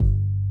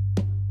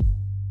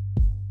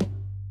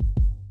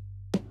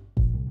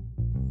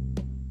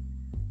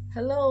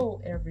Hello,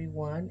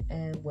 everyone,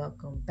 and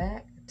welcome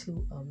back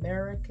to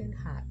American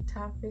Hot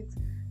Topics.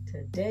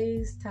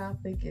 Today's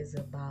topic is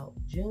about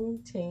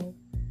Juneteenth,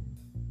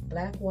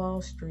 Black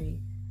Wall Street,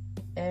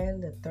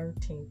 and the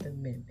 13th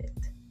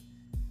Amendment.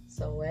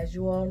 So, as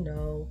you all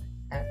know,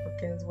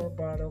 Africans were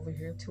brought over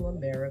here to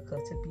America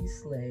to be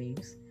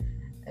slaves,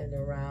 and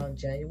around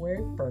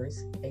January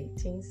 1st,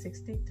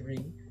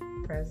 1863,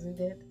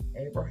 President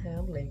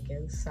Abraham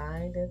Lincoln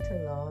signed into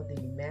law the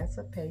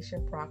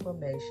Emancipation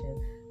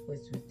Proclamation,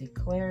 which was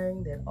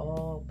declaring that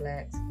all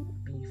blacks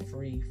be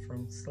free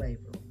from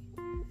slavery.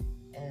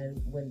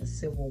 And when the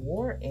Civil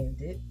War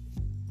ended,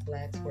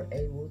 blacks were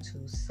able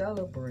to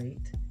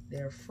celebrate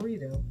their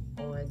freedom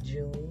on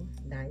June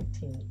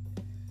 19th,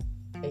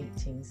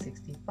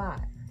 1865.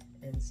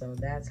 And so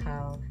that's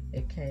how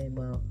it came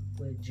up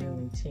with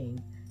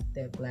Juneteenth,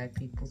 that black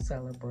people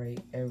celebrate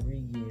every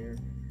year.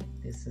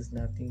 This is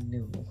nothing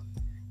new.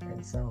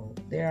 And so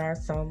there are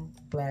some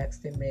blacks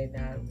that may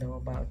not know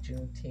about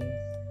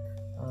Juneteenth.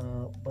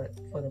 But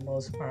for the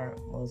most part,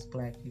 most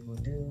black people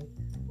do.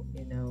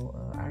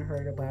 I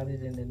heard about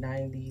it in the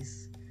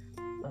 90s,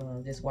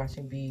 just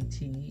watching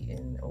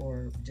BET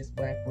or just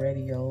black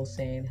radio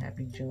saying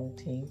Happy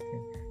Juneteenth.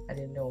 And I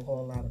didn't know a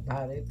whole lot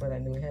about it, but I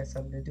knew it had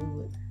something to do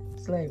with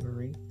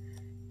slavery.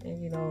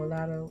 And, a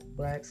lot of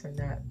blacks are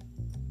not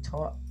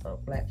taught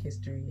black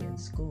history in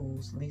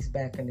schools. At least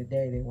back in the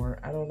day, they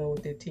weren't. I don't know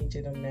what they're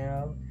teaching them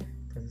now,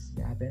 because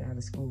I've been out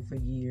of school for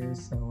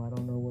years, so I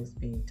don't know what's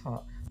being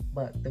taught.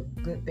 But the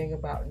good thing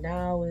about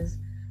now is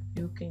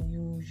you can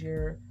use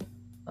your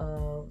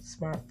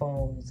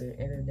smartphones and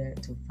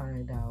internet to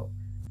find out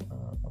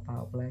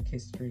about black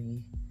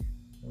history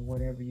and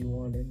whatever you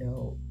want to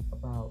know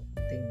about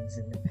things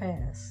in the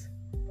past.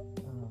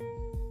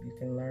 You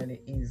can learn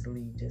it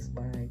easily just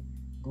by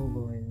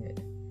Googling it.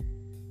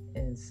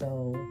 And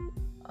so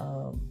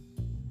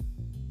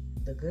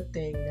the good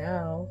thing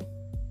now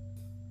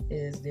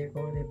is they're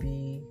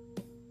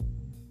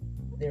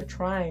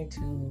trying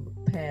to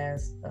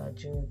pass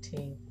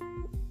Juneteenth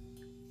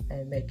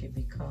and make it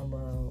become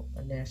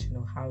a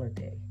national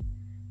holiday.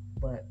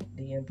 But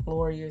the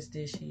employers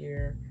this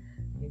year,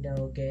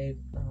 gave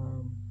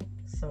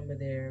some of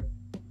their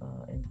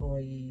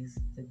employees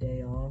the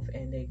day off,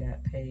 and they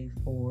got paid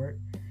for it.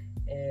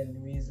 And the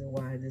reason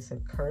why this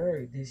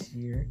occurred this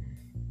year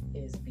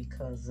is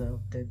because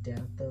of the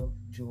death of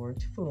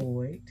George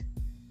Floyd,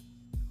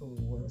 who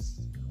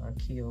was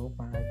killed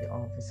by the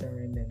officer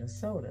in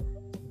Minnesota.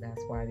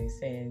 That's why they're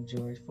saying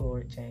George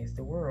Floyd changed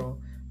the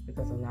world,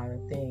 because a lot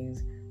of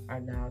things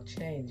are now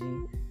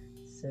changing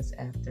since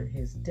after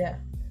his death.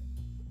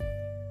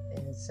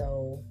 And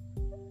so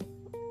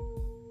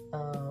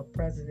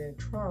President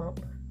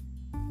Trump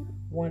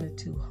wanted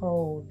to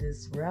hold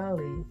this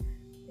rally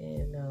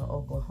in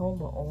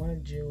Oklahoma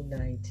on June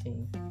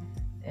 19th.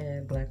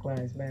 And Black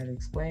Lives Matter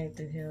explained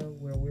to him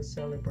where we're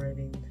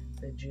celebrating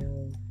the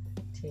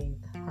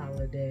Juneteenth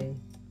holiday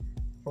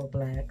for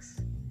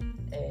blacks,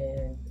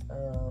 and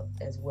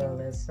as well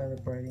as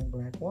celebrating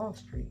Black Wall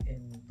Street.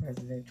 And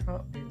President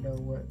Trump didn't know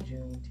what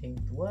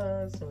Juneteenth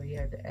was, so he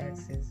had to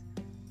ask his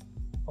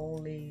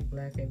only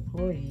black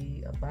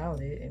employee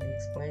about it, and he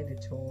explained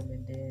it to him,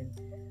 and then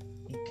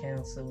he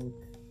canceled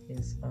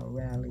his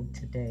rally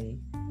today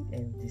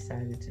and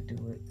decided to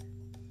do it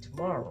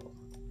tomorrow.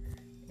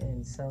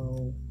 And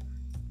so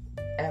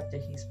after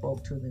he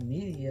spoke to the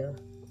media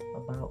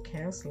about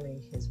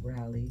canceling his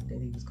rally that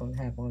he was going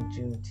to have on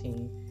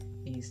Juneteenth,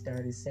 he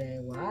started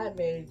saying, well, I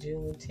made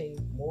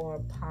Juneteenth more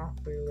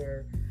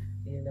popular,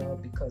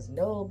 because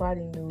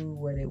nobody knew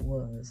what it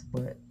was.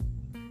 But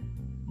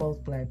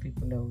most black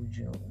people know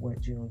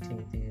what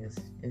Juneteenth is.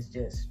 It's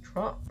just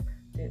Trump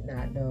did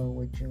not know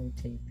what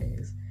Juneteenth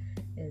is.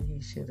 And he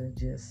should have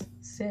just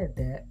said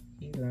that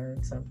he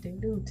learned something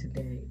new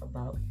today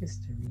about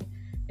history,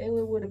 and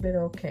it would have been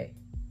okay.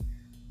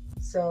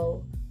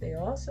 So they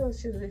also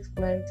should have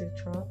explained to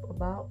Trump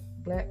about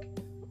Black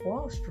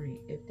Wall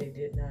Street if they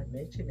did not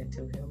mention it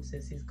to him,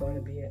 since he's going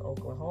to be in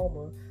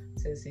Oklahoma,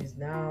 since he's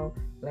now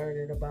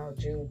learning about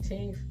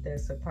Juneteenth.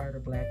 That's a part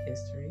of black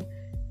history.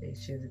 They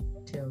should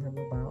tell him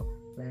about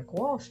Black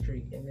Wall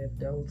Street. And if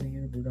those of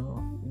you who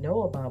don't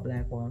know about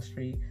Black Wall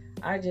Street,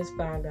 I just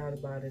found out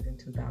about it in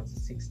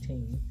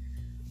 2016.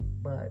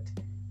 But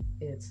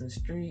it's a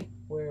street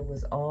where it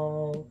was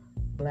all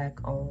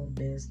black-owned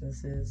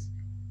businesses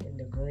in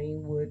the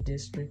Greenwood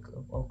district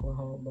of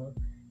Oklahoma,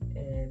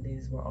 and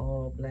these were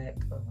all black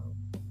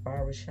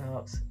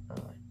barbershops,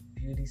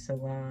 beauty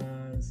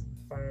salons,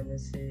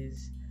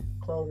 pharmacies,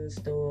 clothing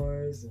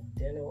stores,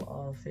 dental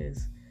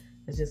office.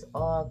 It's just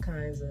all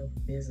kinds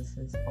of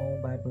businesses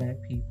owned by black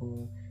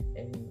people,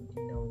 and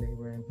they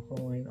were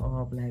employing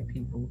all black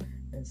people,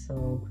 and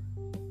so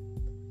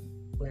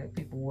black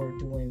people were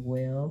doing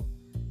well,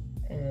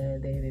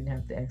 and they didn't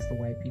have to ask the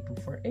white people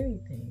for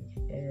anything.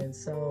 And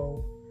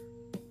so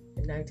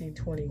in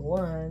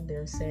 1921,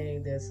 they're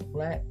saying this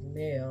black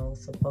male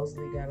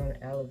supposedly got on an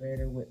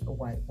elevator with a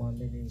white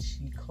woman, and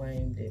she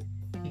claimed that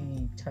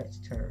he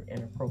touched her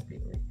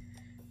inappropriately.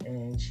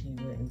 And she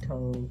went and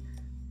told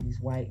these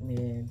white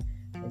men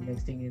And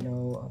next thing you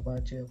know, a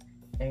bunch of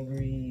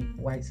angry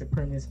white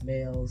supremacist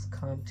males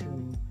come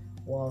to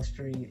Wall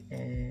Street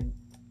and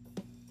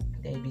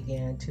they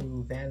began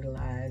to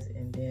vandalize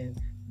and then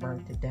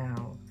burnt it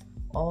down,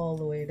 all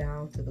the way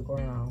down to the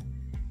ground.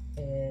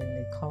 And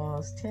it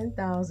caused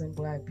 10,000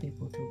 black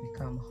people to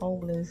become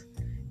homeless,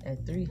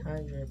 and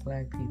 300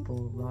 black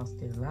people lost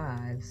their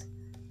lives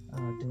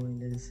during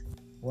this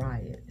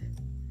riot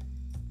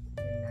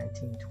in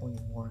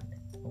 1921,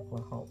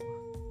 Oklahoma.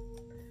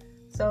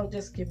 So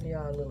just giving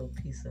y'all a little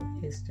piece of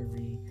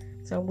history.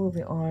 So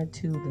moving on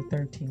to the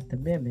 13th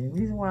Amendment. The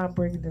reason why I'm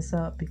bringing this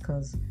up,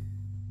 because,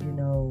 you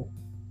know,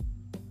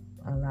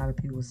 a lot of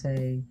people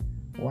say,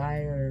 why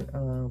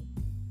are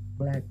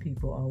black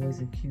people always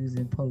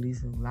accusing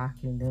police of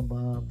locking them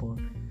up? Or,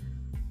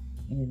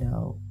 you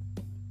know,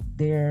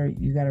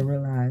 you got to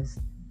realize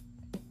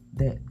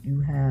that you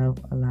have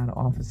a lot of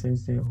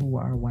officers there who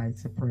are white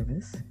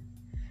supremacists,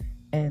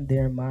 and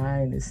their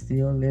mind is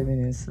still living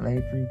in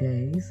slavery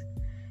days,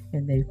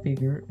 and they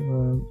figure,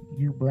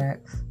 you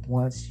blacks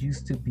once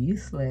used to be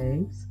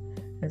slaves,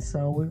 and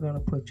so we're going to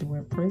put you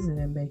in prison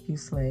and make you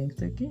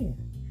slaves again.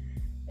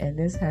 And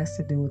this has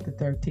to do with the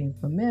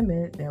 13th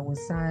Amendment that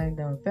was signed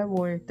on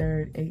February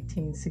 3rd,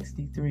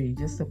 1863,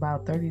 just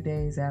about 30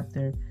 days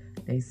after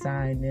they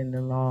signed in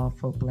the law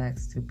for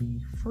blacks to be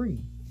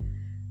free.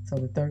 So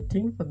the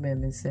 13th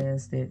Amendment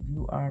says that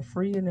you are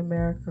free in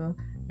America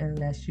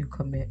unless you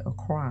commit a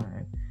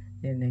crime.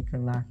 Then they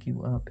can lock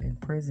you up in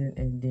prison,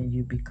 and then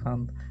you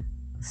become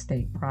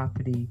state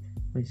property,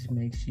 which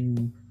makes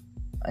you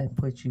and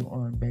puts you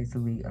on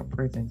basically a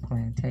prison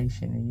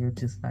plantation, and you're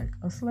just like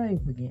a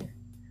slave again.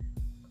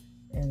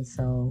 And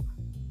so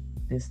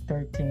this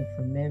 13th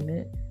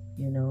Amendment,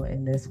 you know,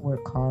 and that's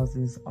what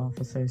causes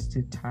officers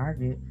to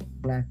target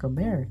black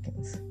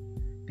Americans,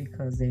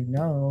 because they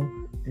know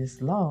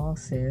this law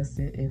says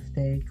that if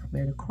they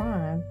commit a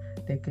crime,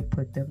 they could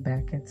put them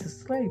back into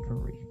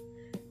slavery.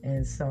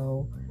 And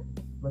so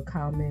look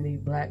how many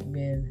black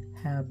men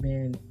have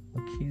been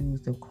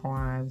accused of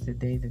crimes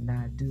that they did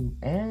not do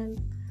and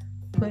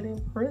put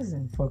in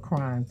prison for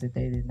crimes that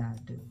they did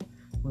not do.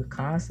 We're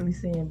constantly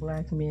seeing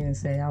black men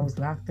say, I was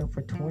locked up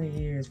for 20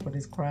 years for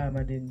this crime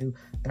I didn't do,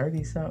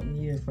 30-something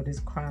years for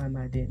this crime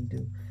I didn't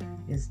do.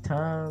 It's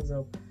tons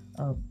of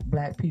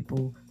black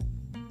people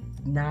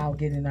now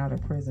getting out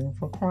of prison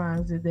for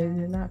crimes that they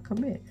did not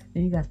commit.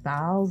 Then you got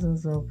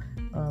thousands of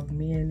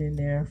men in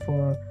there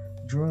for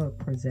drug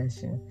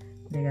possession.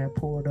 They got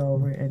pulled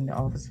over and the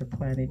officer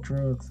planted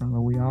drugs on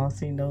them. We all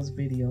seen those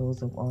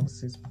videos of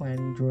officers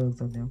planting drugs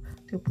on them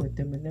to put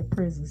them in the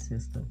prison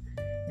system.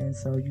 And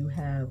so you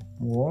have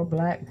more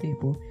black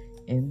people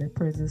in the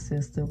prison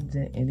system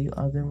than any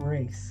other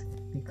race,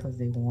 because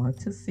they want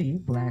to see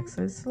blacks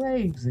as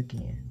slaves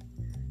again.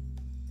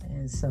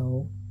 And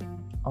so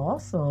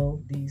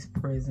also these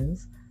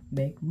prisons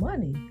make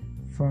money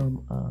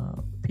from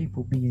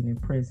people being in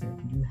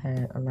prison. You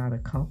had a lot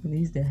of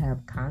companies that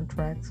have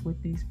contracts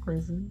with these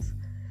prisons.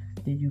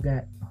 Then you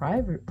got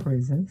private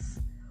prisons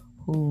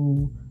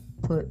who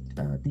put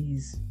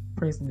these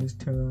prisoners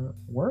to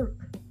work,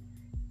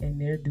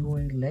 and they're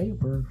doing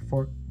labor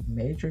for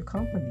major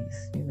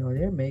companies. You know,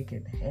 they're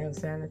making hand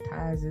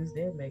sanitizers,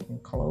 they're making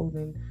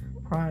clothing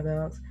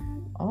products,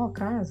 all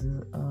kinds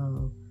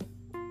of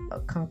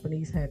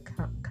companies had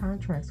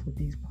contracts with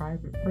these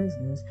private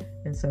prisoners,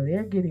 and so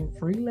they're getting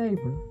free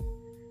labor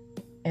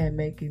and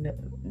making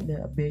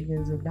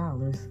billions of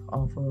dollars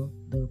off of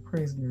the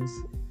prisoners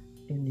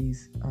in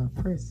these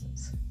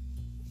prisons.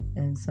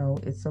 And so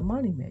it's a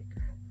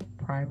moneymaker.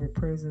 Private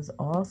prisons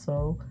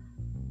also,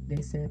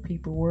 they said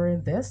people were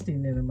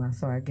investing in them.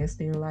 So I guess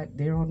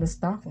they're on the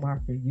stock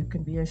market. You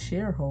can be a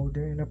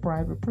shareholder in a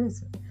private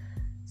prison.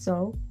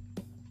 So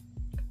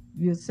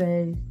you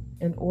say,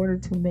 in order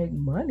to make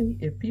money,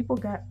 if people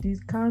got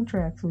these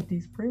contracts with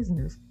these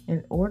prisoners,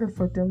 in order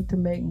for them to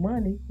make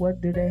money,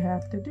 what do they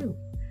have to do?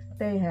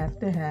 They have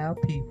to have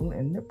people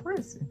in the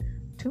prison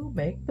to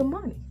make the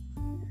money.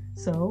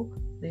 So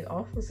the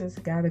officers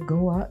got to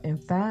go out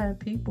and find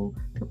people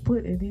to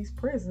put in these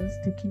prisons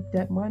to keep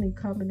that money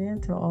coming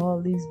into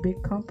all these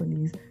big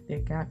companies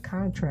that got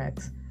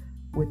contracts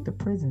with the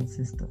prison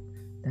system.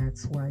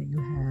 That's why you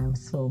have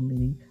so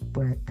many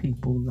black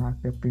people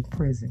locked up in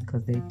prison,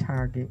 because they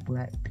target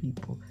black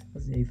people,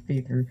 because they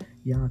figure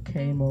y'all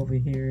came over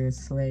here as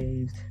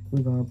slaves,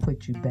 we're going to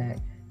put you back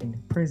in the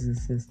prison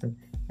system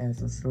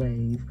as a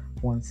slave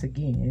once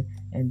again,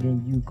 and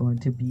then you're going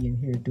to be in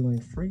here doing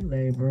free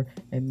labor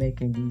and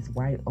making these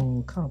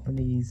white-owned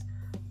companies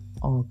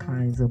all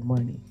kinds of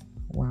money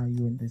while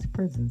you're in this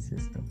prison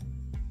system.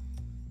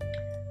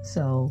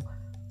 So,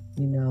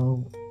 you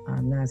know,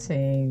 I'm not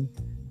saying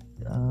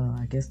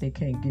I guess they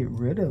can't get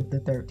rid of the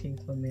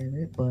 13th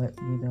Amendment, but,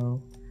 you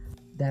know,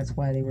 that's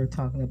why they were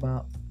talking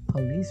about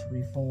police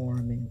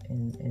reform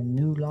and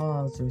new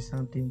laws or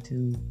something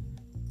to,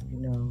 you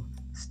know,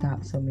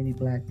 stop so many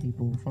black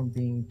people from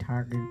being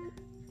targeted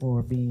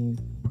for being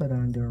put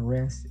under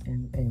arrest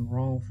and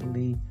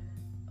wrongfully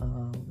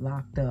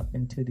locked up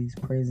into these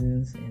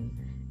prisons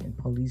and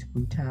police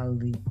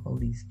brutality,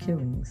 police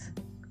killings.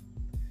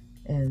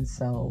 And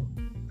so,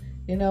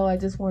 I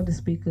just wanted to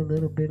speak a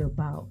little bit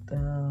about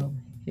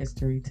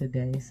history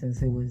today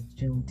since it was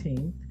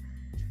Juneteenth.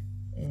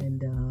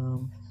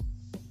 And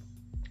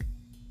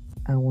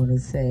I want to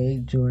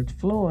say George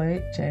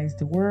Floyd changed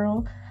the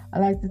world. I'd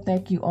like to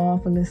thank you all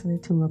for listening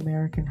to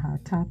American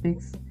Hot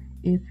Topics.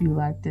 If you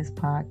like this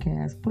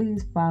podcast,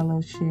 please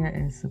follow, share,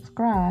 and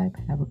subscribe.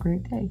 Have a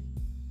great day.